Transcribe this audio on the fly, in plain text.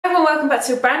everyone, welcome back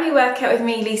to a brand new workout with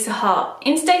me, Lisa Hart.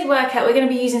 In today's workout we're going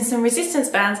to be using some resistance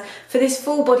bands for this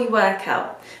full body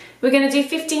workout. We're going to do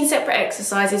 15 separate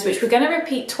exercises which we're going to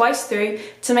repeat twice through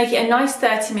to make it a nice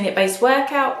 30-minute based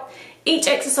workout. Each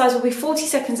exercise will be 40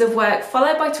 seconds of work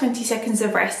followed by 20 seconds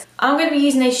of rest. I'm going to be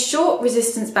using a short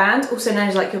resistance band, also known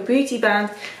as like your booty band,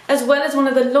 as well as one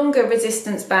of the longer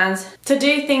resistance bands to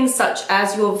do things such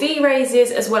as your V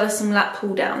raises as well as some lat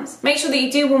pull downs. Make sure that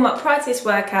you do warm up prior to this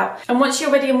workout, and once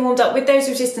you're ready and warmed up with those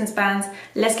resistance bands,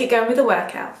 let's get going with the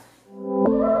workout.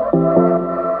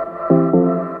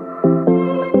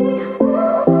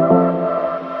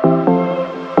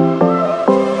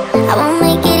 I won't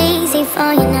make it easy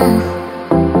for you now.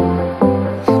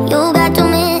 You got 2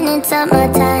 minutes of my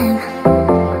time,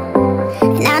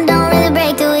 and I don't really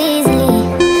break too easily,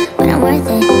 but I'm worth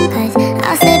it, cause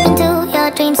I'll slip into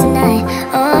your dreams tonight.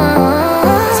 Oh,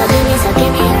 so give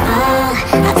me your all.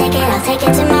 I'll take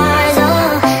it to Mars.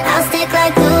 Oh, I'll stick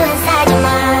like glue inside your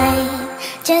mind.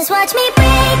 Just watch me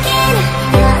breaking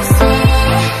your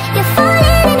sweat. You're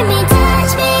falling into me,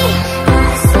 touch me. I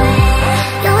swear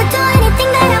you would do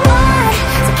anything that I want,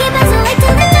 so keep us awake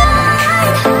till the dawn.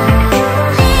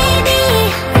 Baby,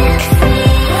 feel free.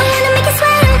 I wanna make you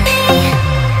sweat on me.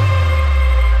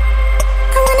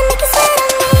 I wanna make you sweat on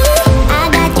me. I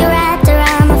got you wrapped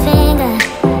around my finger,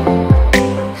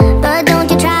 but don't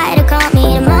you try to call me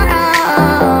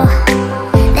tomorrow.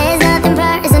 There's nothing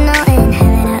personal in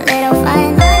having a little fun.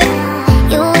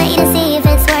 You wait to see if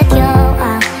it's worth your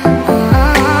while.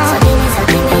 So give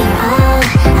me your all.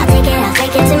 I'll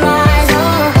take it to Mars.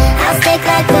 Oh, I'll stick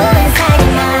like glue inside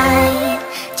your mind.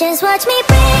 Just watch me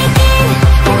breaking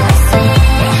your sweat.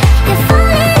 You're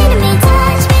falling into me,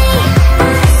 touch me.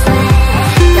 I swear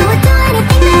you would do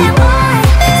anything that I want,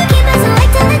 so keep us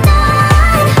awake till the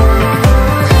dawn.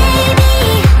 Baby,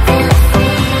 feel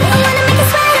free. I wanna make you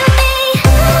sweat on me.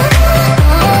 I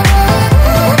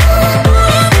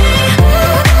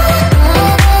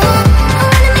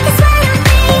wanna make you sweat on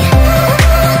me.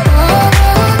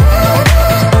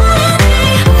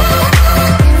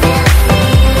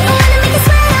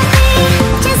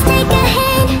 Just take a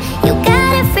hint, you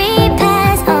got a free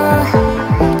pass. Oh,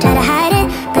 try to hide it,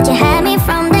 but you had me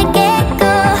from the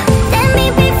get-go. Let me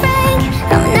be frank,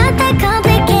 I'm not that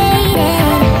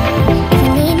complicated. If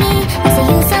you need me, it's a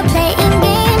use of playing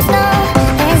games. No,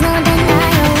 there's no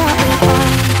denying what we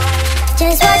want.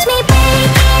 Just watch me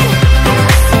break it.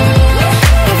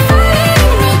 You're falling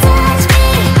into me, touch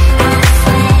me. I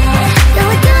swear you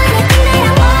would do anything that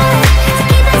I want, so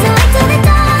keep us awake till the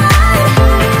dawn.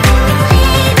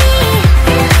 Baby,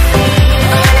 feel free.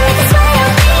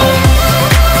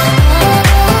 I wanna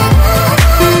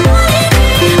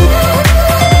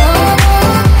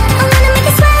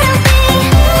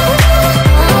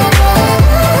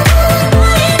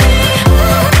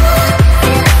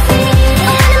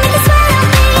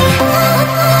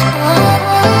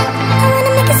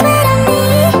make you sweat on me.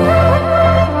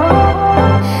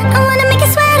 I wanna make you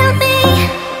sweat on me.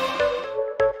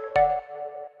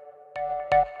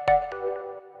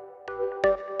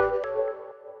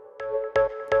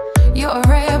 You're a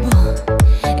rebel,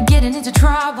 getting into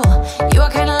trouble. You are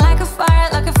kinda like a fire,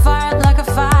 like a fire, like a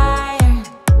fire.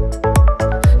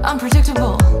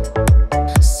 Unpredictable,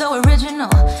 so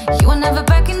original. You are never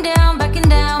backing down, backing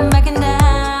down, backing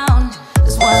down.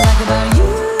 That's what I like about you.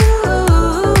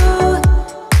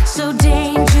 So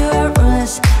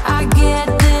dangerous, I get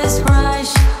this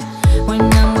rush when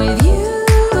I'm with you.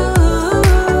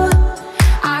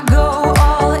 I go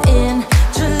all in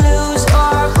to lose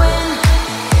or win.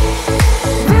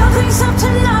 Real things up to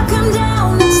knock 'em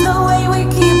down. It's the way we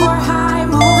keep our high,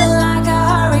 moving like a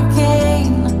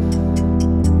hurricane.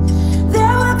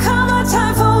 There will come a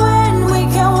time for when we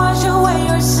can wash away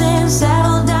your sins,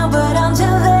 settle down, but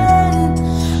until then,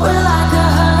 we're like a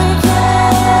hurricane.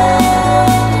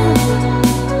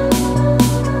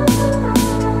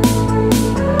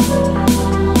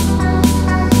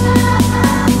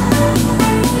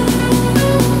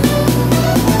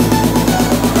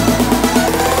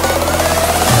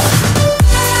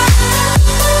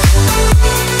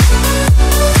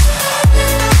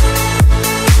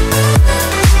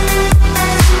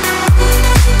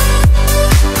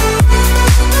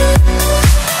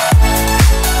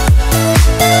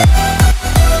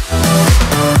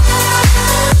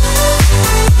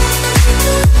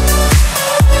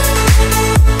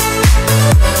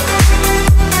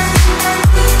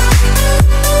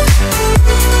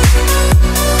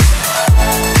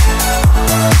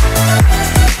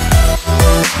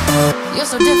 You're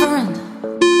so different,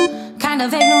 kind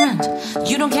of ignorant.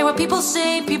 You don't care what people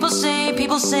say, people say,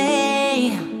 people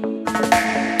say.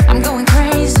 I'm going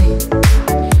crazy,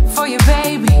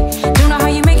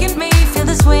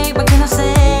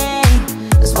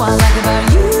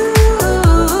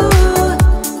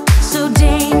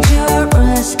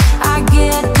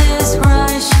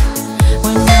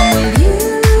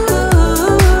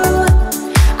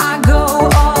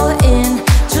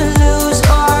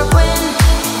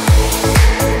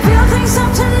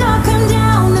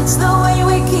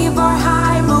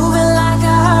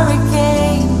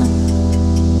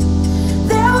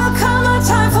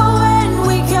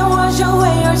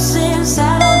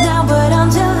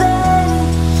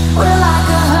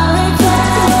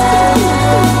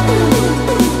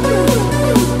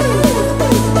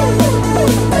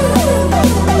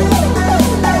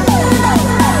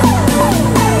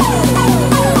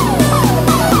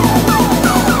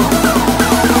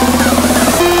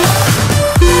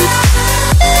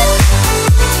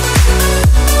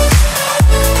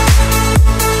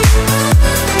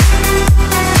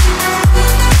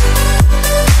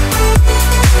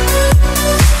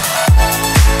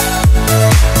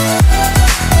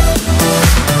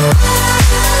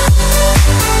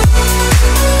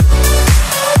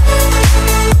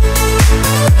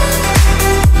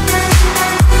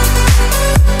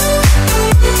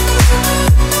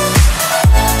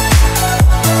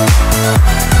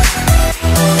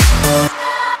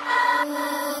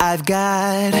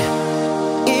 got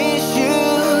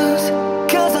issues,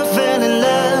 'cause I fell in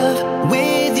love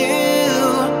with you.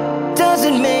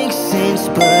 Doesn't make sense,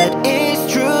 but it's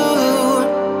true.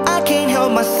 I can't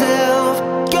help myself,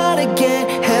 gotta get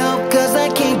help, 'cause I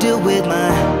can't deal with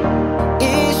my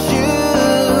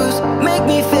issues. Make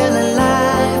me feel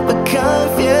alive, but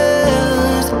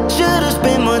confused. Should've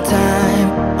spent more time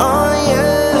on you,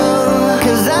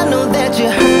 'cause I know that you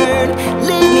hurt.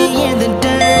 Leave me in the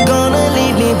dirt, gonna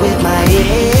leave me with my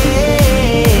issues.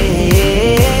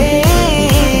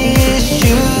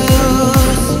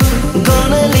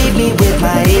 Gonna leave me with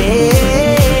my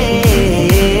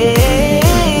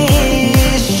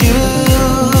issues.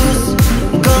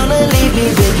 Gonna leave me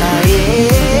with my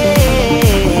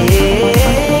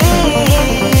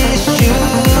issues.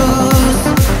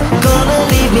 Gonna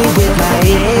leave me with my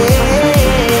issues.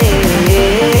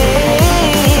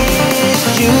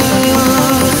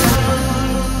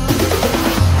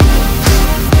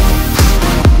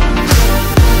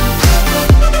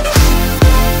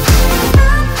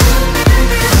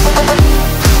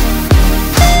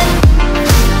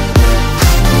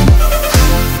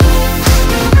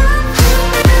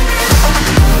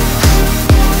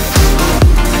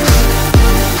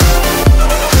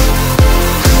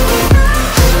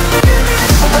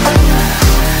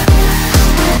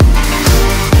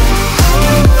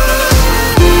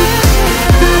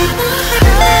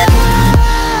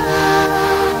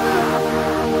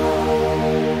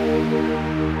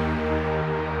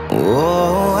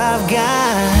 Oh, I've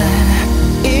got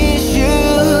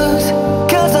issues,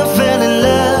 'cause I fell in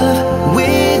love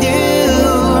with you.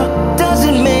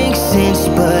 Doesn't make sense,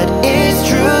 but it's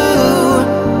true.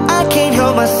 I can't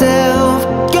help myself,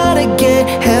 gotta get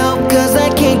help, 'cause I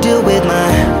can't deal with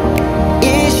my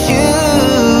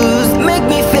issues. Make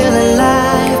me feel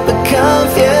alive, but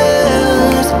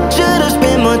confused. Should've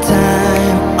spent more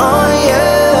time on you,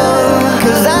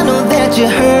 'cause I know that you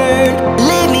hurt.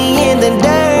 Leave me in the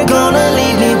dirt, gonna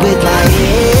leave me with my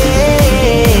issues.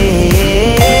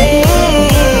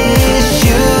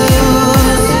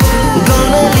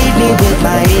 Gonna leave me with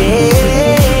my issues.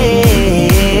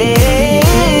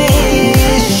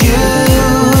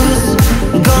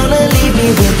 Gonna leave me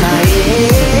with my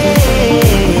issues.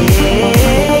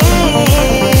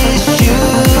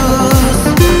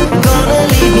 Gonna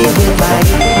leave me with my,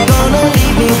 gonna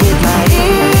leave me with my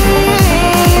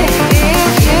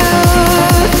issues.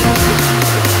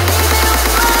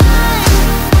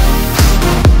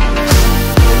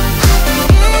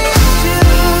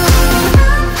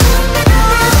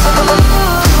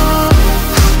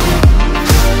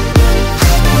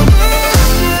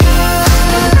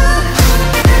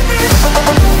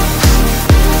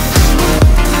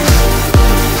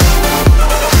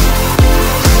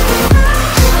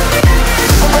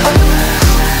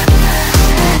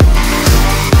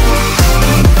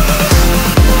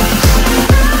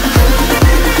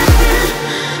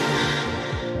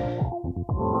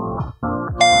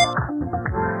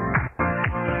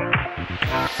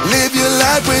 Live your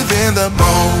life within the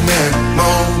moment,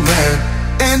 moment.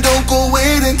 And don't go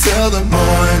wait until the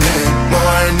morning,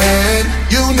 morning.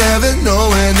 You never know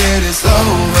when it is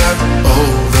over,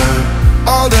 over.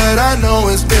 All that I know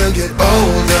is we'll get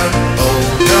older,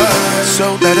 older. So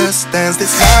let us dance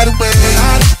this night away.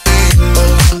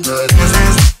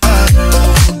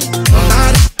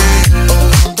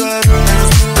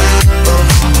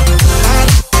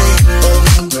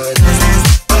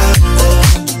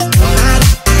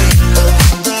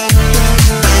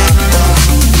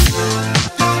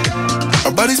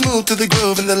 Bodies move to the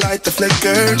groove and the light that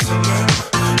flickers.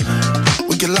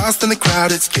 We get lost in the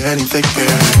crowd, it's getting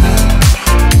thicker.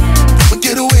 We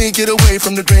get away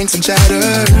from the drinks and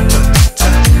chatter.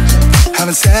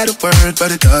 Haven't said a word, but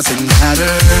it doesn't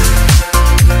matter.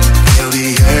 Feel the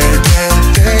air get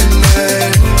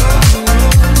thinner.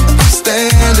 I'm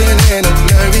standing in a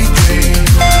blurry dream.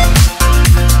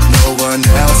 No one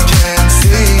else can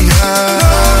see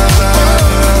us.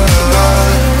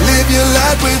 Live your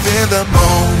life within the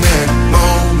moment,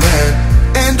 moment.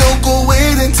 And don't go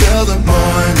wait until the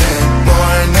morning,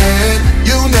 morning.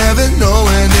 You never know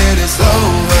when it is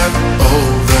over,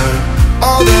 over.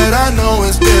 All that I know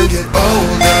is we'll get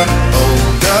older,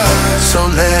 older. So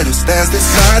let us dance this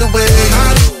night away.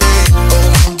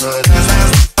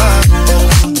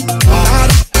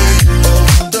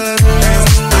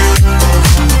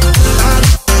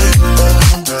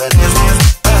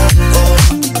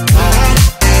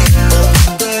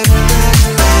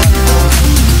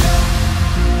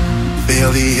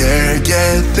 Feel the air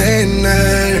get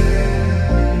thinner.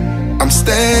 I'm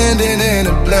standing in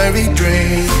a blurry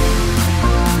dream.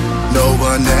 no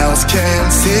one else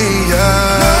can see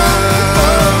us.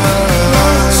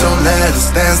 So let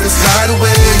us dance this night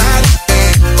away.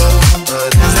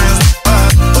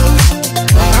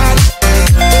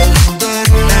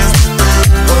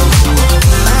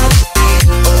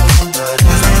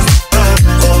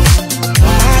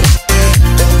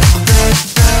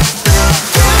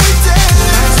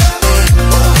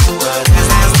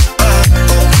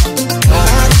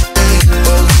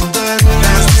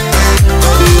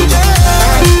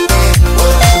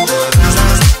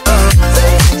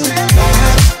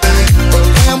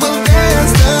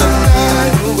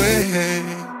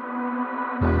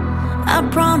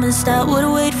 I would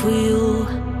wait for you,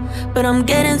 but I'm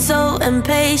getting so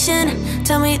impatient.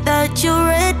 Tell me that you're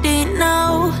ready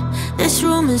now. This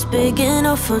room is big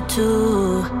enough for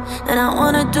two, and I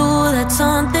wanna do that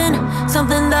something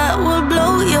that will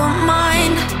blow your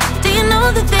mind. Do you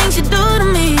know the things you do to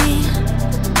me?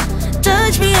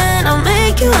 Touch me and I'll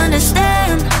make you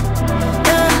understand.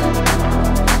 Yeah.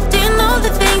 Do you know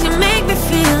the things you make me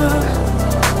feel?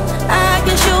 I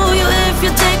can show you if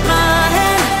you take my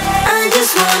hand. I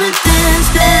just wanna dance,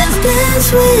 dance, dance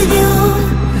with you.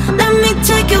 Let me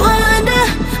take you under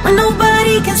where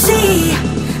nobody can see.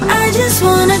 I just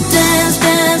wanna dance,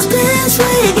 dance, dance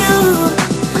with you.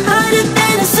 Hotter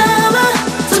than the summer,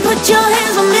 so put your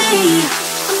hands on me.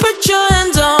 Put your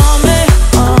hands on me,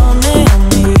 on me, on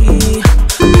me.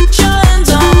 Put your hands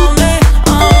on me,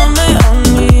 on me, on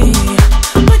me.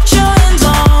 Put your hands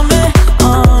on me,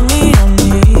 on me, on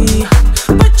me.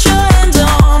 Put your hands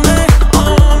on me,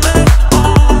 on me, on me,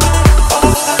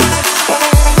 on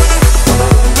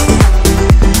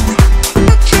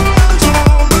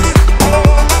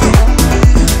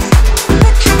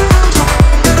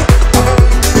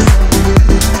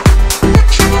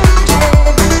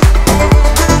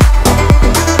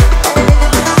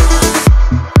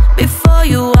Before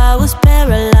you I was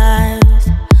paralyzed,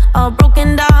 all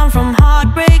broken down from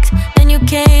heartbreaks. Then you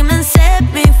came and set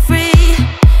me free.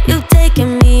 You've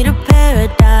taken me to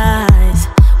paradise,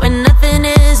 where nothing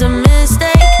is a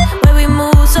mistake, where we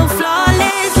move so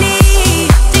flawlessly.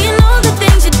 Do you know the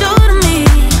things you do to me?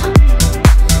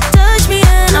 Touch me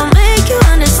and I'll make you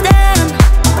understand.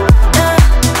 Yeah.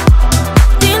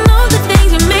 Do you know the things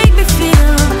you make me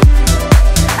feel?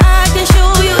 I can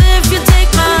show you if you take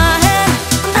my hand.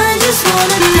 I just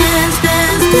wanna dance,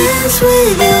 dance, dance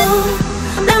with you.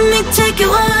 Let me take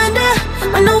you under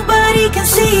where nobody can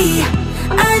see.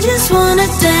 I just wanna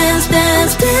dance,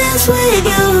 dance, dance with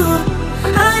you.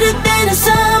 Hotter than the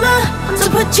summer, so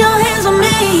put your hands on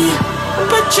me.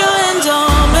 Put your hands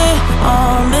on me,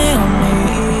 on me, on me.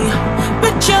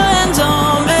 Put your hands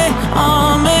on me,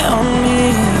 on me, on me.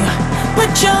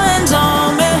 Put your hands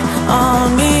on me,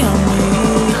 on me, on me.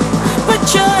 Put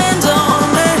your hands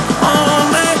on me, on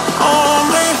me, on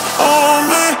me, on me, on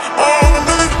me, on me,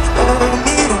 on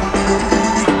me.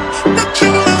 Put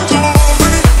your hands on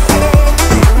me,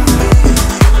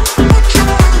 put your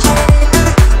hands on me,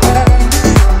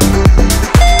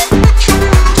 put your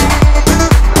hands on me.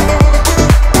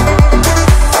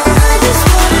 I just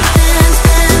wanna dance,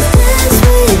 dance, dance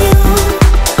with you.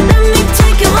 Let me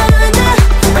take you under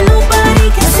where nobody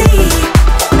can see.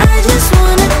 I just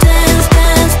wanna dance,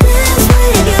 dance, dance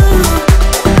with you.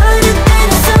 Hotter than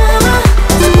the summer,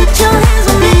 so put your hands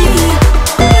on me.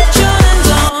 Put your hands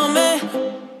on me.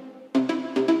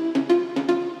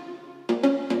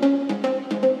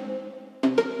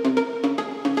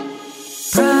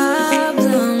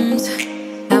 Problems.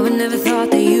 I would never thought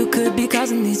that you could be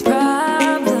causing these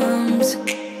problems.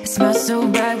 It smells so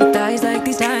bright with eyes like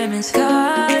these diamonds.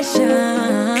 Caution.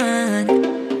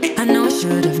 I know I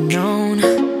should have known.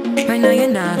 Right now you're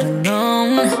not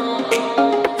alone.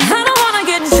 I don't wanna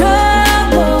get in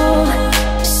trouble.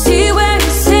 See where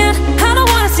you stand. I don't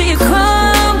wanna see you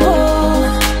crumble.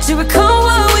 To recall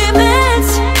what we meant,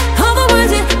 all the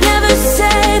words you never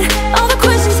said, all the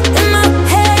questions in my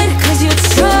head. 'Cause you're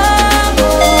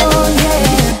trouble, yeah.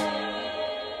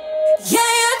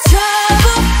 Yeah, you're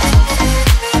trouble.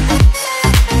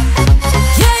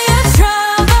 Yeah, you're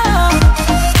trouble.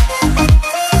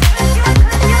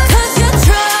 'Cause you're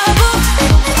trouble.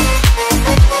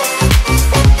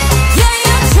 Yeah,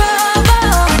 you're trouble.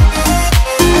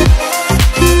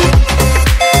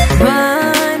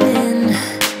 Running.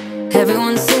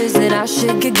 Everyone says that I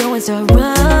should get going, start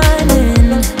running.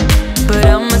 But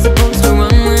how am I supposed to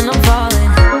run when I'm falling?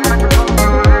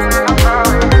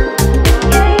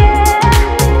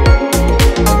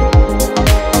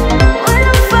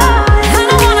 I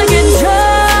don't wanna get in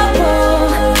trouble.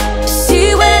 See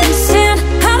where you stand.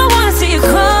 I don't wanna see you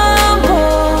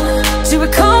crumble. To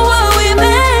recall what we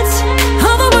meant,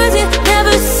 all the words you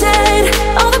never said,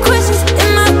 all the questions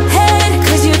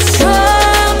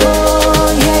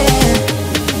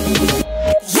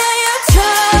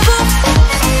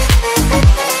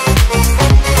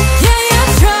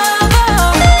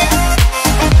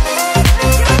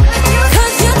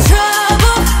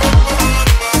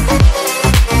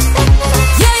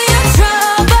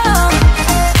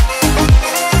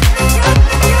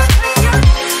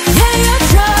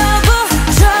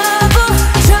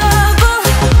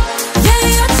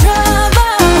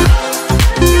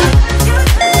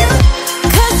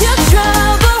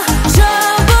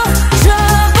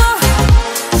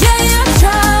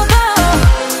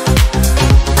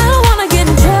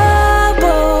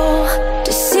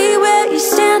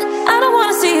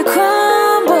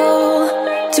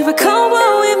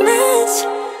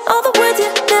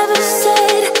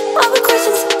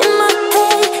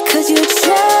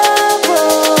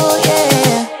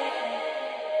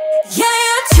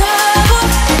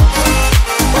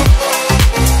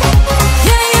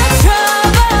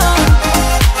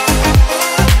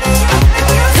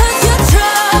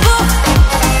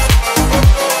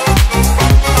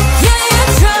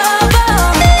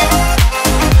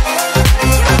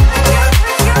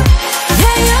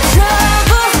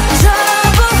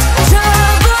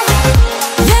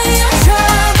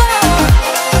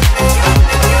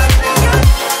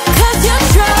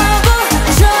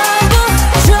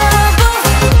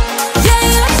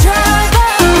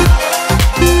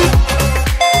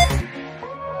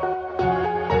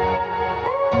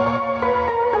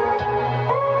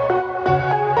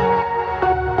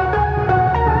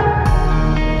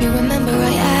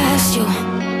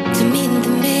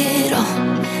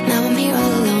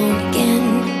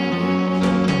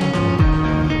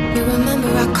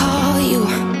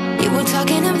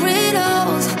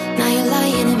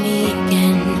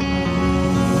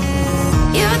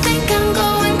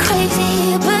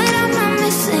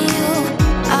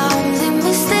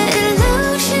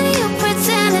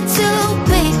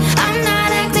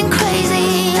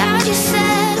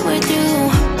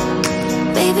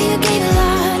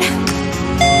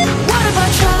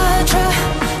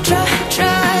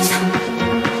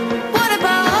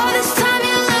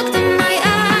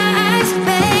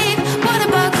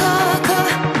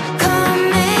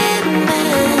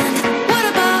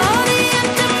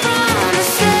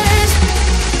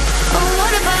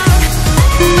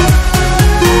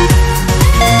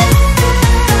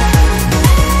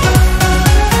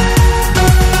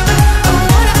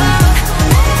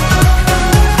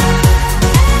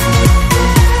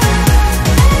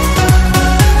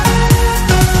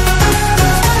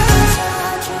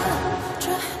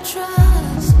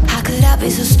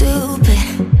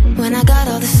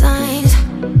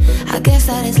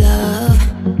love.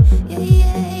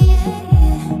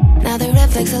 Now the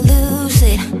reflex are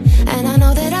lucid, and I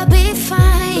know that I'll be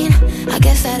fine. I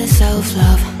guess that is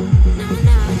self-love.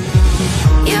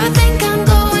 You think I'm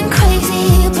going crazy,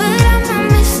 but I'm not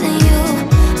missing you.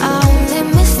 I only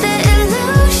miss the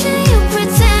illusion you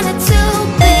pretended to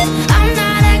be. I'm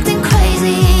not acting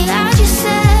crazy, I just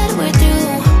said we're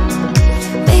through.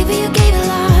 Baby, you gave a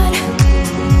lot.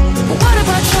 What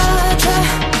about trust?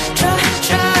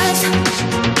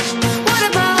 What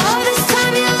about all this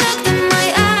time you looked in my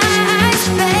eyes,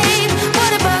 babe?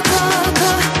 What about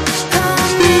commitment?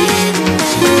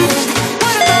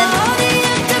 What about all the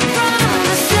empty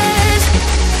promises?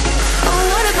 Oh,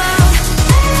 what about?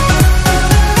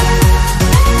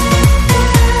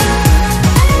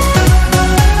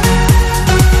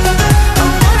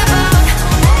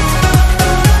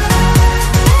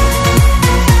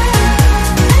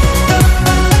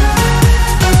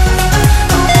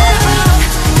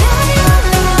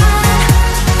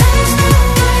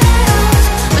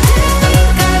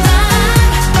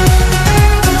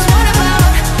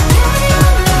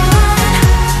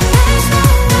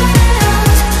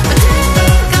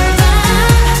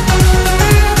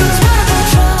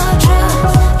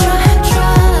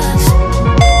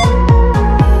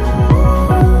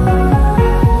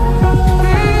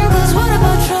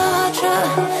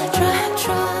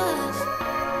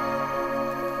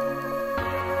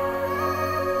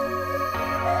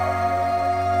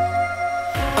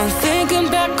 I'm thinking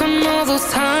back on all those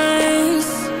times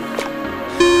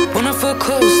when I felt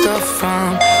closed off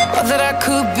from all that I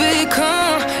could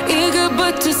become, eager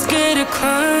but too scared to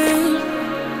climb.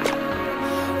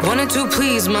 Wanted to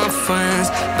please my friends,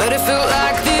 but it felt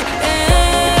like the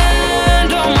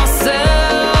end of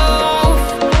myself.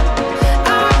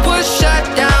 I was shut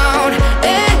down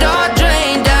and all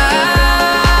drained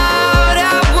out.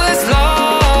 I was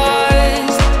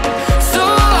lost, so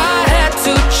I had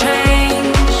to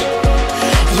change.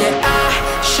 Yeah, I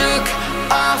shook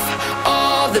off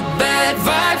all the bad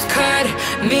vibes, cut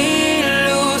me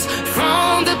loose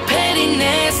from the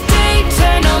pettiness they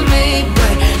turned on me.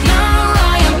 But now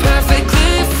I am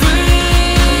perfectly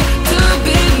free to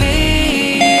be me.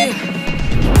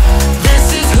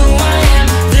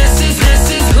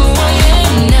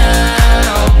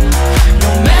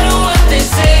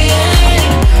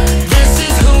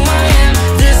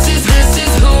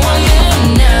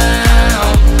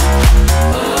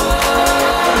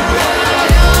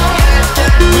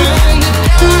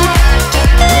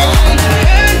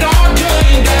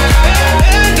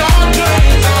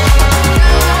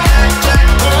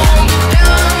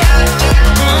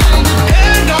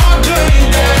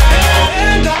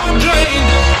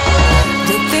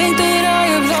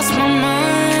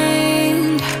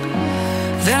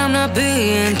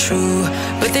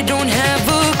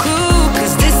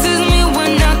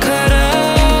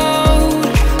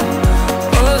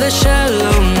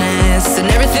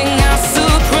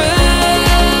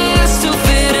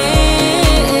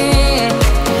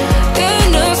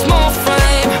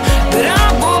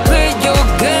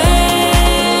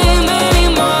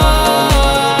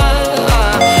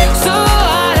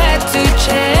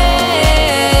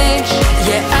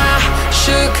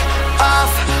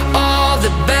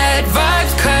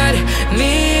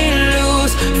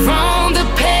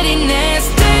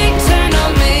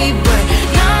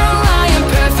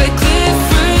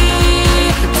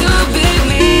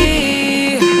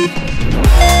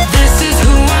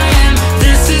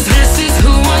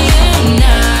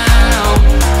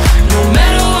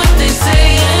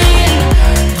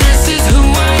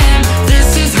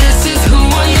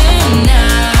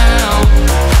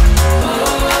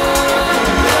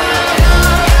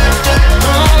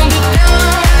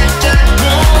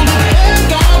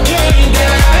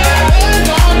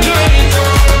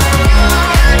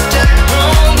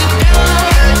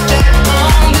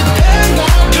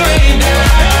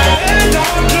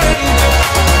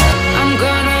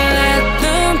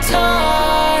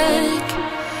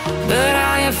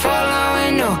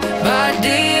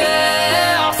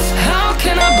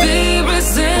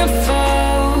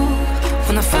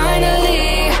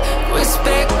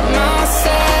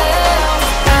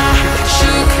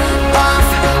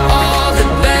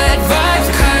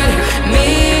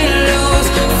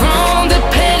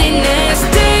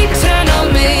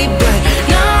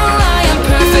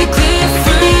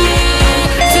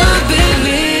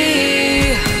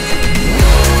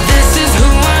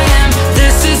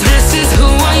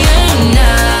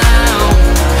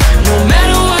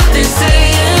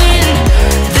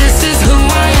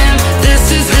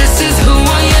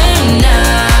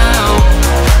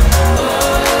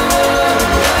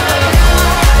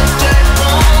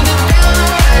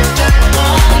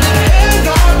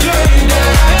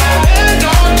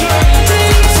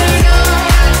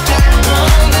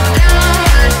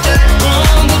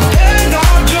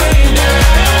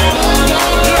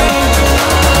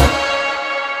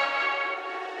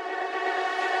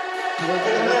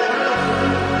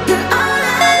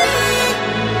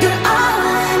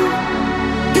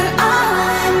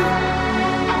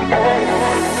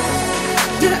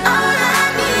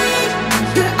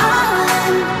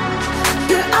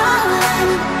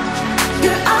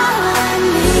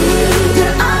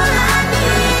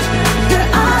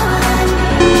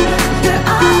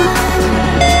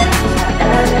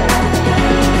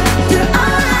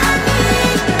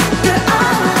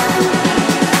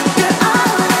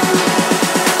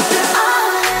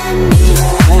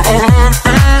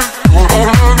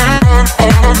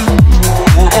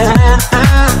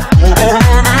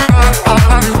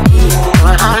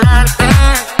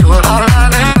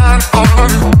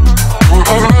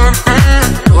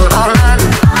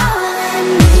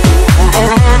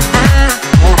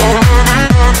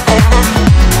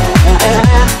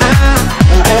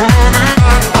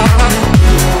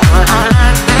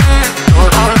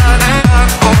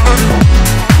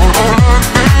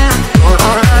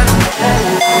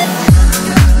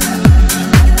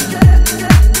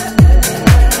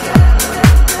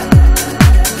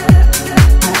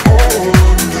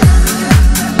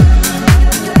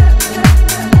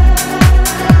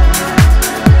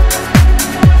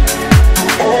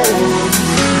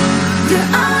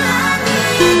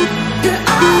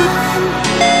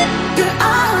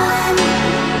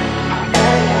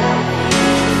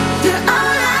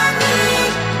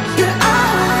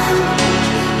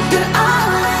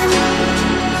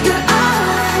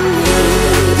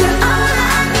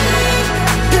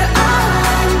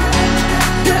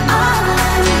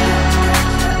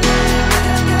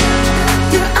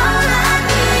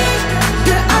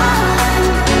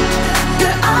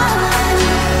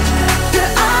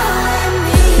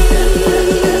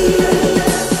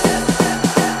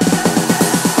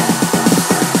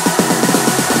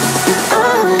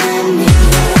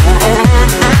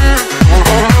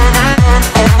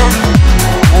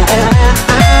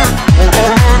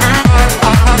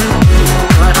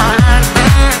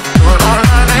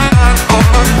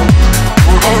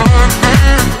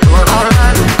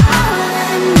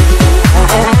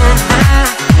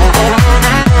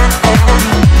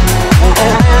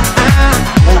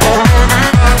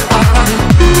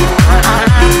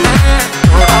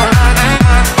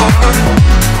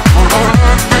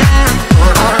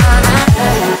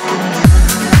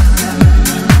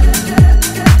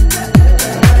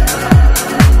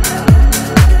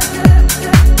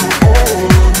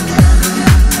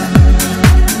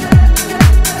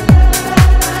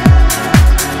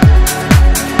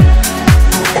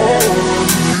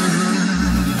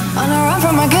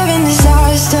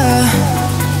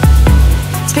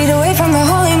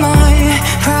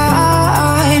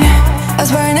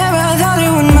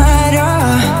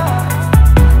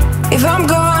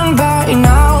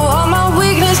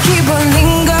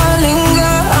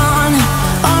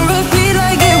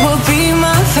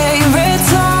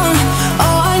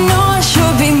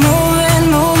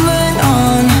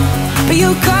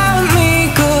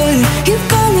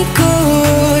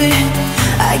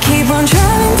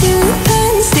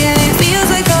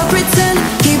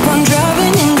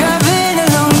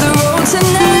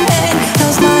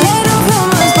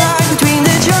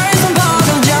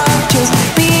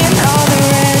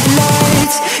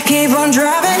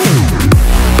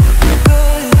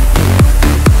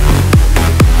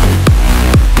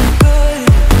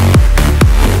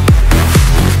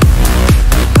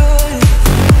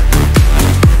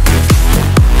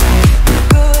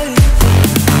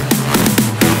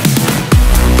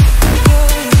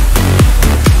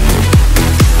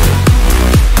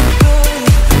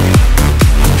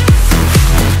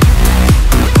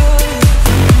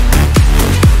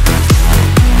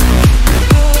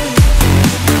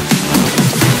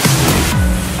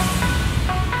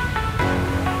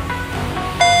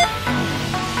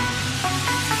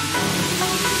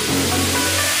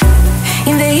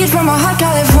 In the heat from a hot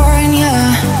California,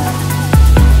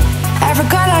 I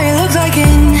forgot how you looked like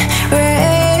in